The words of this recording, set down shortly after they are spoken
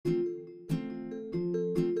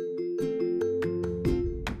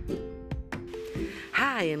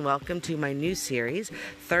Hi, and welcome to my new series,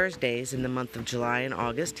 Thursdays in the month of July and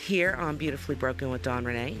August, here on Beautifully Broken with Dawn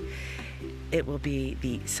Renee. It will be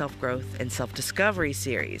the self-growth and self-discovery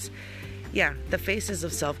series. Yeah, the faces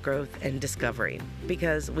of self-growth and discovery.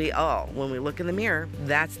 Because we all, when we look in the mirror,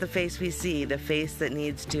 that's the face we see, the face that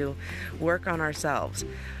needs to work on ourselves.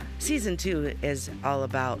 Season 2 is all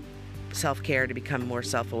about self-care to become more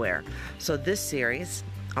self-aware. So this series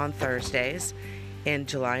on Thursdays in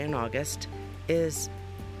July and August is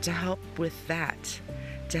to help with that,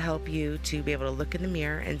 to help you to be able to look in the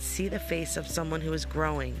mirror and see the face of someone who is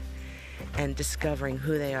growing and discovering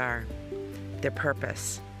who they are, their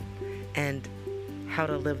purpose, and how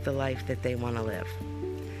to live the life that they want to live.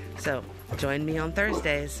 So join me on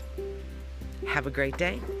Thursdays. Have a great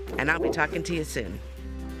day, and I'll be talking to you soon.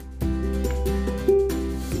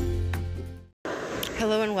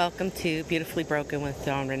 Hello and welcome to Beautifully Broken with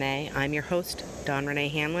Dawn Renee. I'm your host, Dawn Renee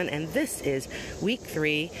Hanlon, and this is week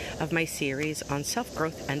 3 of my series on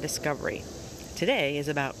self-growth and discovery. Today is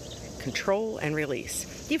about control and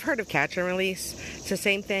release. You've heard of catch and release. It's the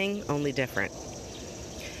same thing, only different.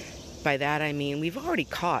 By that I mean we've already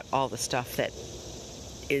caught all the stuff that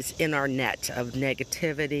is in our net of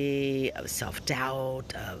negativity, of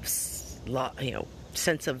self-doubt, of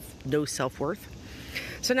sense of no self-worth.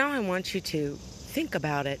 So now I want you to think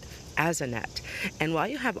about it as a net. And while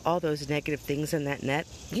you have all those negative things in that net,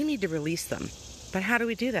 you need to release them. But how do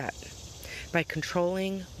we do that? By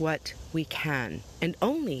controlling what we can, and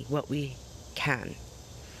only what we can.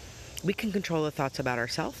 We can control the thoughts about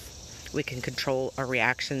ourselves. We can control our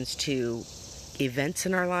reactions to events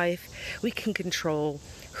in our life. We can control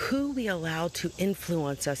who we allow to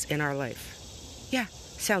influence us in our life. Yeah,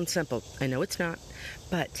 sounds simple. I know it's not,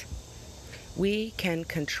 but we can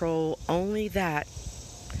control only that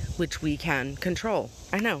which we can control.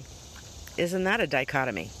 I know. Isn't that a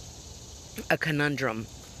dichotomy? A conundrum.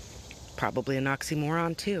 Probably an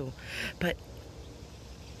oxymoron too. But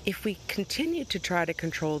if we continue to try to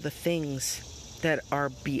control the things that are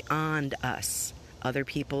beyond us, other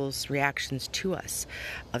people's reactions to us,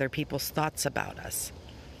 other people's thoughts about us,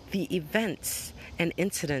 the events and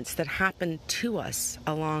incidents that happen to us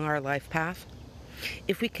along our life path,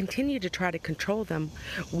 if we continue to try to control them,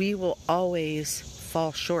 we will always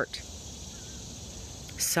fall short.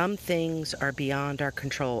 Some things are beyond our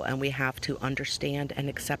control, and we have to understand and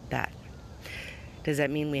accept that. Does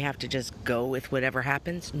that mean we have to just go with whatever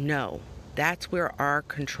happens? No. That's where our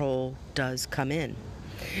control does come in.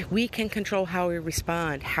 We can control how we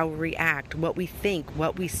respond, how we react, what we think,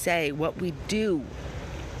 what we say, what we do.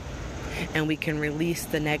 And we can release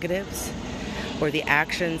the negatives or the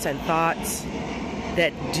actions and thoughts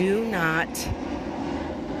that do not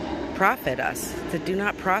profit us, that do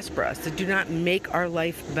not prosper us, that do not make our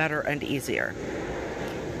life better and easier.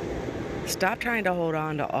 Stop trying to hold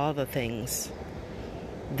on to all the things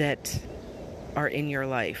that are in your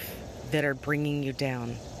life that are bringing you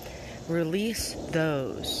down. Release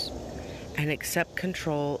those and accept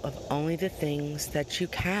control of only the things that you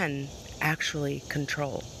can actually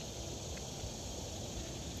control.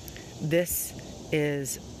 This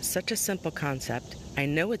is such a simple concept. I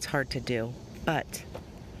know it's hard to do, but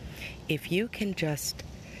if you can just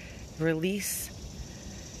release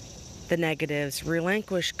the negatives,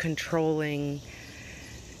 relinquish controlling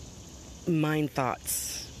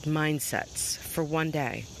mindsets for one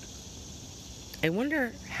day, I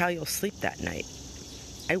wonder how you'll sleep that night.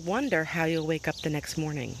 I wonder how you'll wake up the next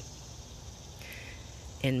morning.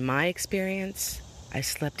 In my experience, I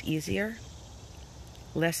slept easier,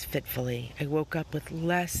 less fitfully. I woke up with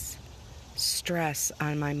less stress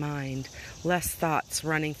on my mind, less thoughts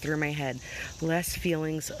running through my head, less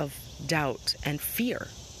feelings of doubt and fear,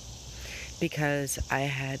 because I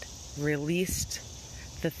had released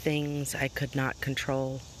the things I could not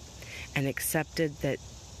control and accepted that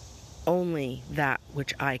only that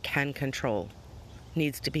which I can control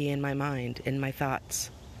needs to be in my mind, in my thoughts,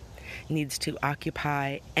 needs to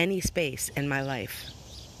occupy any space in my life.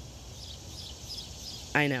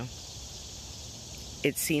 I know.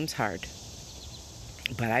 It seems hard.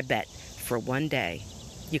 But I bet for one day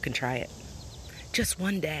you can try it. Just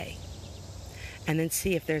one day. And then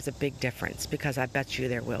see if there's a big difference, because I bet you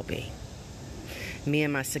there will be. Me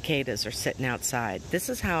and my cicadas are sitting outside. This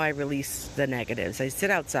is how I release the negatives. I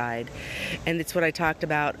sit outside, and it's what I talked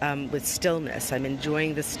about with stillness. I'm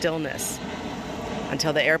enjoying the stillness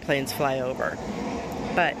until the airplanes fly over.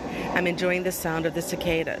 But I'm enjoying the sound of the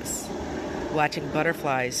cicadas, watching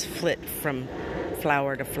butterflies flit from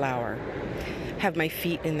flower to flower. Have my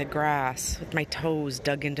feet in the grass with my toes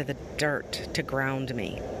dug into the dirt to ground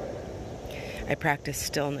me. I practice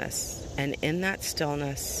stillness, and in that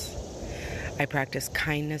stillness, I practice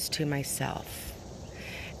kindness to myself.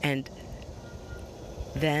 And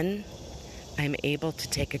then I'm able to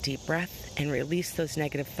take a deep breath and release those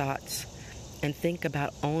negative thoughts and think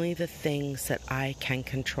about only the things that I can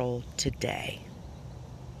control today.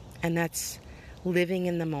 And that's living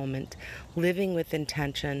in the moment, living with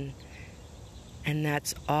intention, and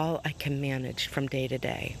that's all I can manage from day to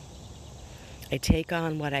day. I take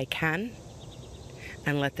on what I can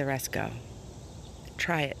and let the rest go.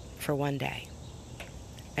 Try it for one day.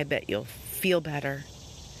 I bet you'll feel better,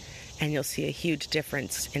 and you'll see a huge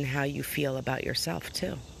difference in how you feel about yourself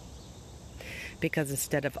too. Because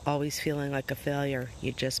instead of always feeling like a failure,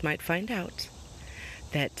 you just might find out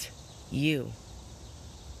that you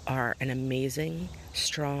are an amazing,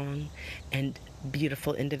 strong, and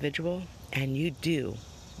beautiful individual, and you do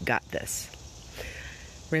got this.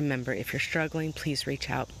 Remember, if you're struggling, please reach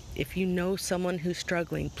out. If you know someone who's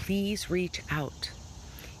struggling, please reach out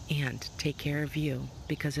and take care of you,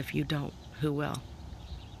 because if you don't, who will?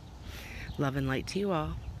 Love and light to you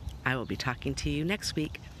all. I will be talking to you next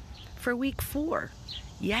week for week 4.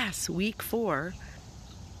 Yes, week 4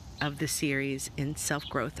 of the series in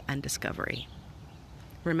self-growth and discovery.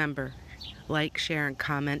 Remember, like, share, and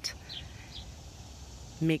comment.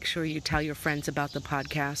 Make sure you tell your friends about the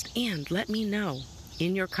podcast, and let me know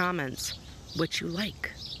in your comments what you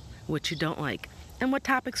like, what you don't like, and what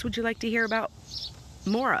topics would you like to hear about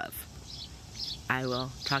more of. I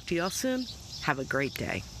will talk to you all soon. Have a great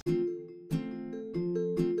day.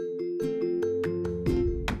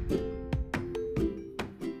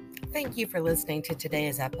 Thank you for listening to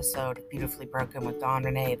today's episode of Beautifully Broken with Dawn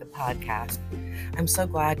Renee, the podcast. I'm so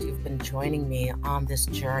glad you've been joining me on this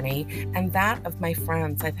journey, and that of my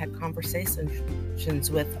friends I've had conversations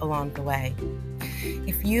with along the way.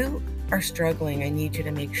 If you are struggling, I need you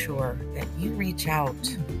to make sure that you reach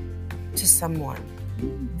out to someone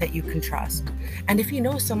that you can trust. And if you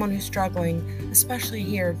know someone who's struggling, especially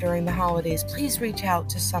here during the holidays, please reach out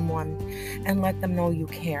to someone and let them know you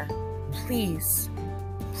care. Please.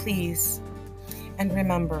 And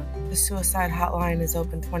remember, the suicide hotline is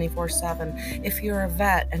open 24/7. If you're a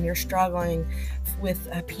vet and you're struggling with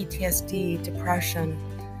PTSD, depression,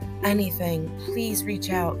 anything, please reach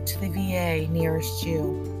out to the VA nearest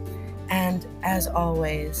you. And as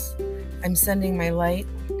always, I'm sending my light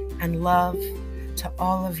and love to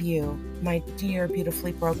all of you, my dear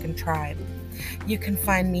Beautifully Broken tribe. You can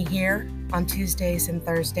find me here on Tuesdays and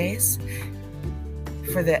Thursdays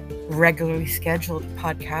for the regularly scheduled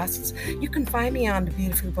podcasts. You can find me on the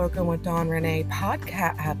Beautifully Broken with Dawn Renee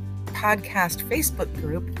podcast Facebook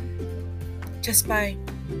group just by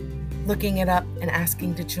looking it up and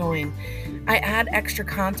asking to join. I add extra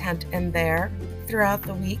content in there throughout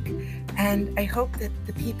the week, and I hope that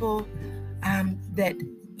the people that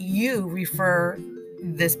you refer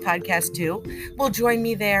this podcast to will join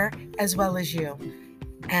me there as well as you.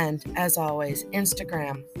 And as always,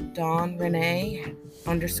 Instagram, Dawn Renee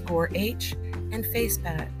 _H, and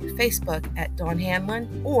Facebook at Dawn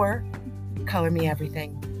Hanlon or Color Me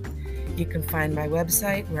Everything. You can find my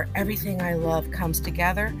website where everything I love comes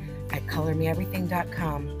together at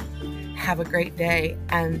colormeeverything.com. Have a great day,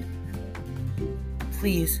 and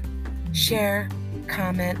please share,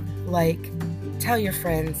 comment, like, tell your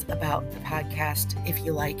friends about the podcast if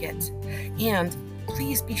you like it. And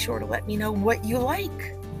please be sure to let me know what you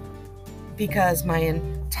like, because my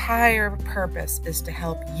entire purpose is to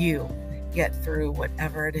help you get through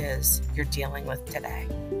whatever it is you're dealing with today.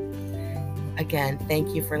 Again,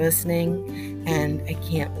 thank you for listening, and I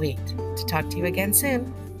can't wait to talk to you again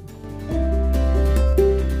soon.